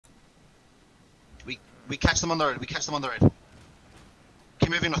We catch them on the road. We catch them on the road. Keep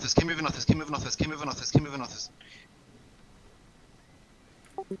moving north. Keep moving north. Keep moving north. Keep moving north. Keep moving north.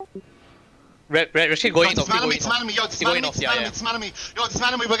 Red, actually going off. Dismantle me, yo, dismantle me. Yo,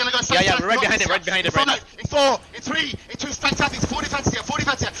 dismantle me. We're gonna go straight yeah, right behind it, right behind it, right now. In 4, in 3, in 2, straight southeast. 40 fans here, 40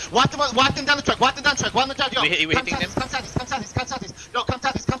 fans here. Wipe them down the track, wipe them down the track, yo. We're hitting them. Come southeast. Yo, come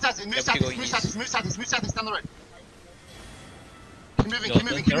southeast. Move southeast, down the road. Keep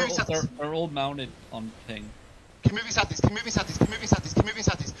moving southeast. They're all mounted on ping. Keep moving southeast. Wipe these guys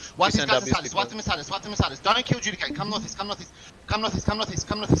southeast. Don't kill Judicate. Come northeast.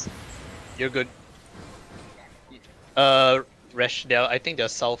 You're good. Resh, I think they're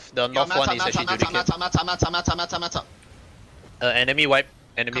south. The north one is actually Judicate. Mata. Enemy wipe.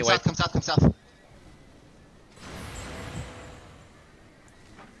 Enemy wipe. Come south.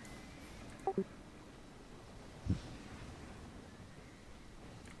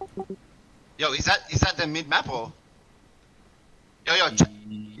 Yo, is that the mid map or? Yo, yeah.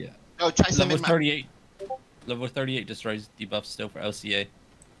 Yo, chase the Level mid map. 38. Level 38 destroys debuff still for LCA.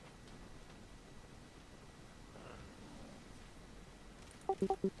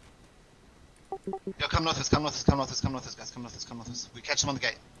 Yo, come north, guys. We catch them on the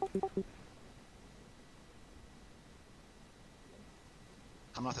gate.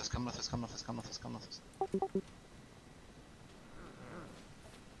 Come north.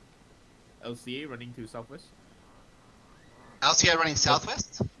 LCA running to southwest. LCA running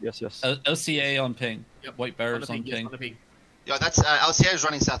southwest? Yes. LCA on ping. Yep. White Bears on ping. On the ping. Yo, that's LCA is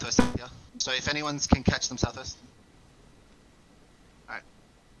running southwest. Yeah. So if anyone can catch them southwest. Alright.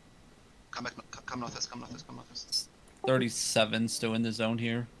 Come northwest. 37 still in the zone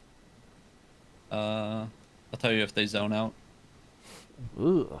here. I'll tell you if they zone out.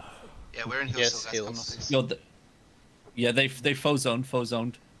 Ooh. Yeah, we're in hills, Yes, so guys, hills. come northeast. Yo, yeah, they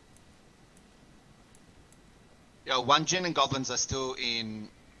zoned. Yo, One Jin and Goblins are still in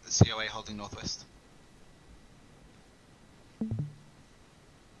the COA holding northwest.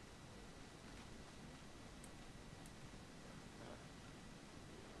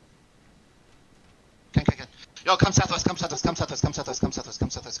 Can. Yo, come southwest, guys. Come southwest.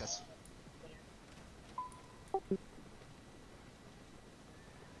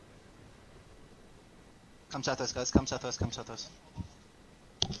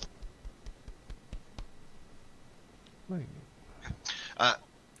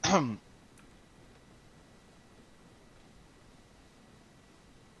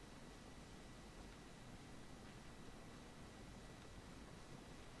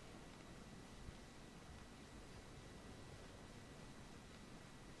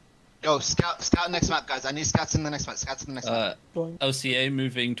 Yo, scout next map, guys. I need scouts in the next map. LCA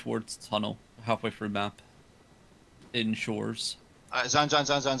moving towards tunnel, halfway through map. In shores. Zone.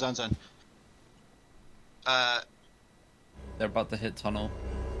 They're about to hit tunnel.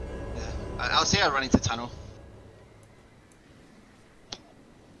 Yeah. LCA running to tunnel.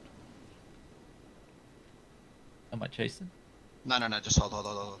 Am I chasing? No, just hold.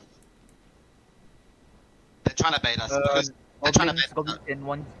 They're trying to bait us. Because they're trying to bait us. And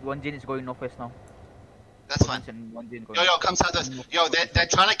one Jin is going northwest now. That's fine. Yo, come southwest. Yo, they're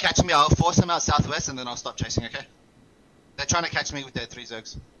trying to catch me. I'll force them out southwest and then I'll stop chasing, okay? They're trying to catch me with their 3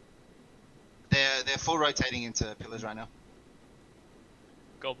 Zergs. They're full rotating into pillars right now.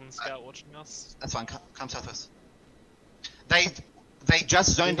 Goblin Scout watching us. That's fine. Come southwest. They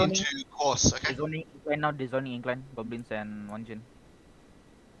just zoned into course, okay? Right now they're zoning incline, Goblins and one Jin.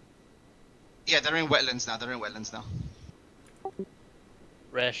 Yeah, they're in wetlands now.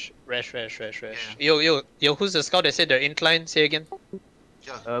 Rash. Yeah. Yo, who's the scout that said they're incline? Say again.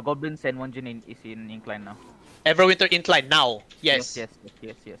 Goblins and one Jin is in incline now. Everwinter incline now. Yes. Yes.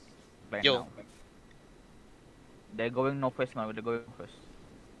 Right Yo. now. They're going northwest now.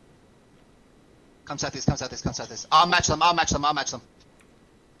 Come southeast. I'll match them.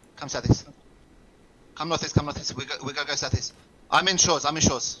 Come southeast. Come northeast. We gotta go southeast. I'm in shores.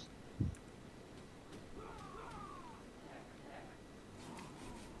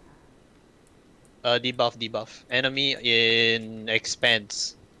 Debuff. Enemy in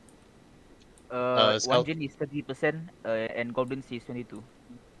expanse. One Jin is 30%, and Goblins is 22.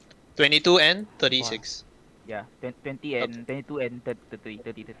 22 and 36. Yeah, 20 and 22 and 30.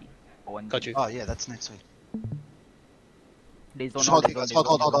 One Got Jin. you. Oh yeah, that's next week. They zone Hold out.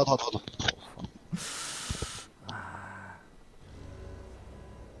 on.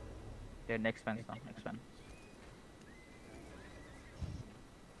 They're next fence now. Next one.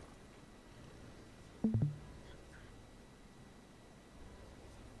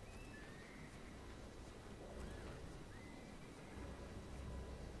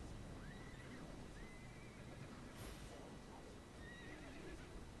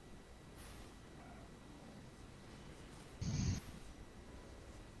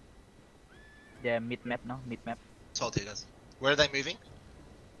 Yeah, mid map now, mid map. Salty, guys. Where are they moving?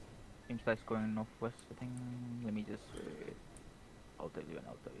 Seems like it's going northwest, I think. Let me just I'll tell you.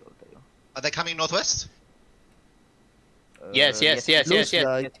 Are they coming northwest? Yes. Yes.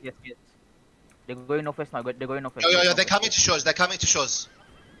 They're going northwest now, they're going northwest. Yo, they're coming to shores,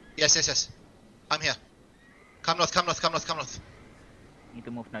 Yes. I'm here. Come north. Need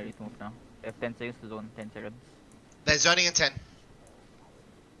to move now, They have 10 seconds to zone, 10 seconds. They're zoning in 10.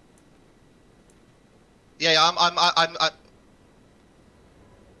 Yeah, I'm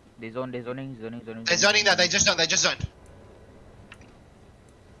They're zoning. They're zoning that, they just zoned.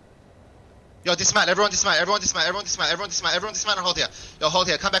 Yo, dismount, everyone dismount and hold here. Yo, hold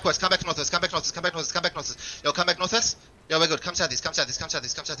here, come back west, come back northwest. Yo, come back northwest. Yo, we're good, come southeast. They're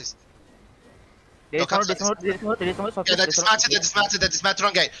dismounted. Yeah, they're dismounted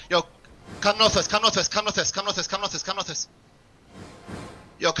on gate. Yo, come northwest. Yo,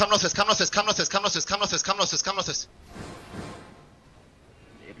 come northwest.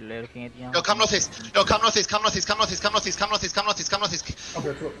 They're looking at you. Yo, come northeast. Come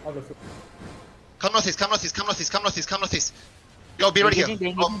northeast. Yo, be ready here. Full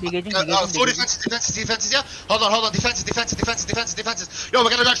defenses, yeah? Hold on. Defenses. Yo, we're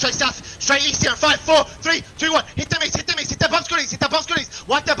gonna go straight south, straight east here. 5, 4, 3, 2, 1. Hit them east. Hit their bump screens.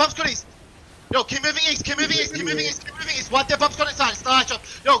 Wipe their bump screens. Yo, keep moving east. Wipe their bump screens. It's the high shot.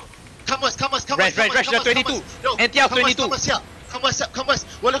 Yo, come west. Rush, 22. Yo, NTL come 22. west here. Come west.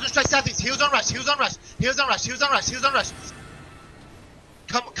 We're looking straight southeast. Heels on rush.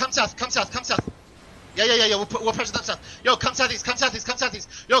 Come south. Yeah. We'll pressure them south. Yo, come southeast.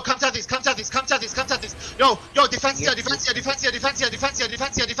 Yo, defense here.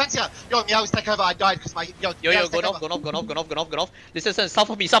 Yo, Meow is take over. I died because my Yo, go off. Listen, south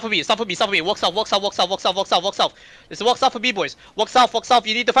of me. Walk south. Listen, walk south for me, boys. Walk south.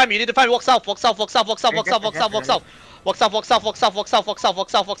 You need to find me. Walk south. Walk south.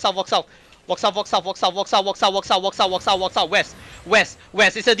 West.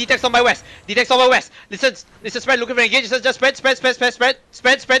 Listen, detects on my west. Listen, spread. Looking for engage. Just spread. Spread. Engage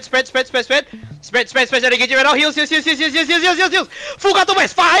right now. Heals. Full got the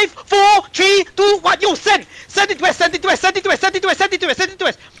west. 5, 4, 3, 2, 1. Yo, send it west. Send it west, boys. Send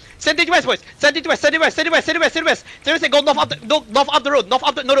it west. Go north up the road. No,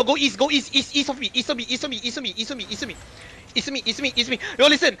 go east of me. East of me. Yo,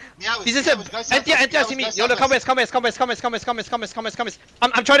 listen. This is NTR, see me. Yo, no, come west.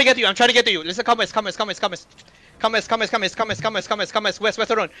 I'm trying to get to you. Listen, come west.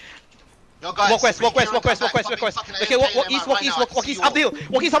 West around. Yo, guys, Walk west. Okay, walk east, up the hill.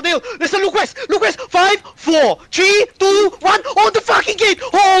 Listen, look west. 5, 4, 3, 2, 1. On the fucking gate.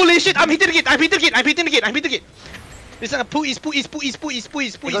 Holy shit, I'm hitting the gate. Listen, pull east. Yup,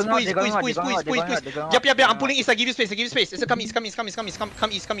 I'm pulling east. I give you space. Listen, come east,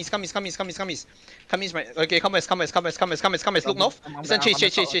 right. Okay, come west. Look north. Listen, chase.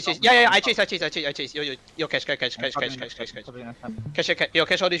 Yeah, I chase. Yo, catch. Yo,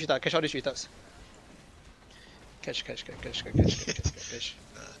 catch all these shooters. Catch. Good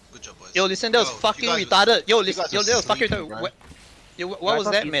job, boys. Yo, listen, that was fucking retarded. Yo, that was fucking retarded. Yo, what was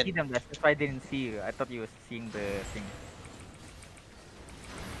that, man? That's why I didn't see you. I thought you were seeing the thing.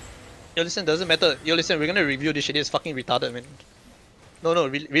 Yo, listen, doesn't matter. Yo, listen, we're gonna review this shit. It's fucking retarded, man. No,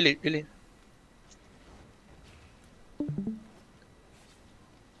 really.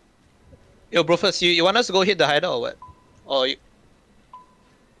 Yo, bro, first, you want us to go hit the hider or what? Or you...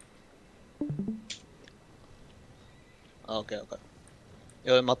 Okay.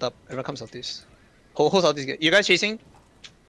 Yo, mount up. Everyone comes out this. Hold out this gate. You guys chasing?